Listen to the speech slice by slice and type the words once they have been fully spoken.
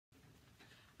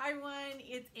everyone,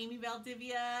 it's Amy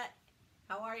Valdivia.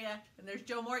 How are you? And there's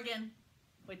Joe Morgan.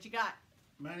 What you got?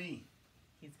 Money.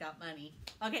 He's got money.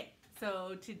 Okay,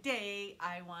 so today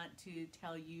I want to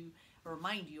tell you, or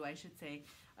remind you, I should say,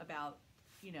 about,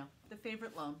 the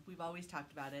favorite loan. We've always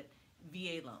talked about it,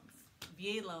 VA loans.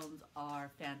 VA loans are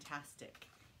fantastic.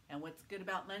 And what's good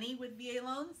about money with VA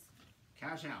loans?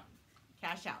 Cash out.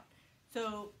 Cash out.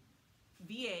 So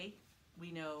VA,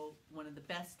 we know one of the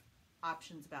best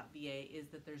options about VA is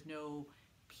that there's no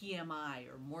PMI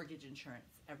or mortgage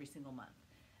insurance every single month.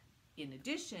 In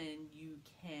addition, you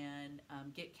can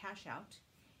get cash out,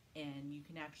 and you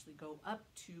can actually go up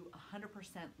to 100%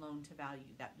 loan to value.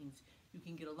 That means you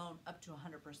can get a loan up to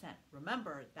 100%.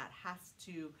 Remember, that has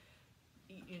to,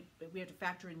 we have to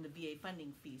factor in the VA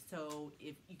funding fee. So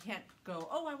if you can't go,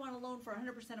 oh, I want a loan for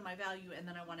 100% of my value, and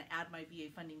then I want to add my VA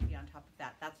funding fee on top of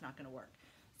that, that's not going to work.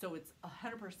 So it's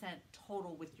 100%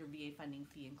 total with your VA funding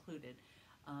fee included.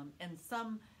 And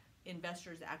some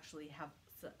investors actually have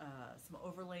some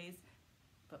overlays,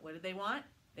 but what do they want?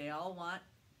 They all want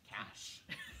cash.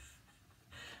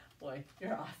 Boy,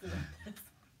 you're awesome at this.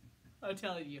 I'm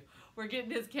telling you, we're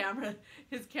getting his camera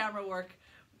work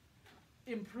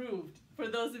improved. For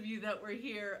those of you that were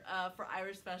here for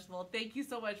Irish Festival, thank you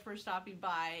so much for stopping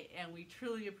by, and we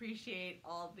truly appreciate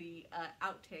all the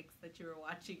outtakes that you were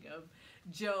watching of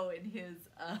Joe in his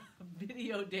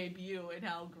video debut and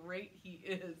how great he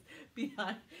is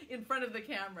in front of the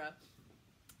camera.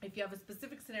 If you have a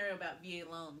specific scenario about VA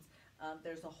loans,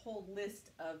 there's a whole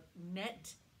list of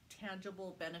net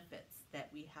tangible benefits that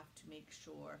we have to make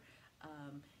sure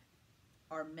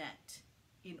are met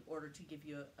in order to give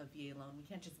you a VA loan. We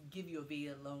can't just give you a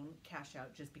VA loan cash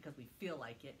out just because we feel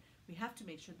like it. We have to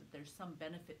make sure that there's some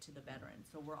benefit to the veteran.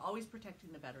 So we're always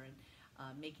protecting the veteran,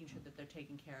 making sure that they're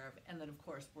taken care of. And then of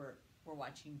course we're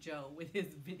watching Joe with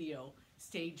his video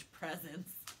stage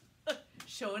presence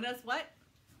showing us what?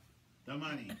 The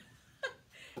money.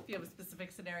 If you have a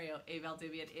specific scenario,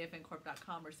 avaldivia at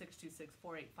afncorp.com or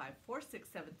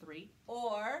 626-485-4673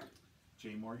 or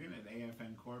J. Morgan at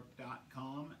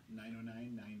afncorp.com,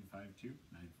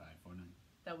 909-952-9549.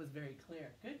 That was very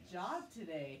clear. Good job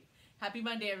today. Happy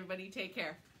Monday, everybody. Take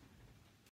care.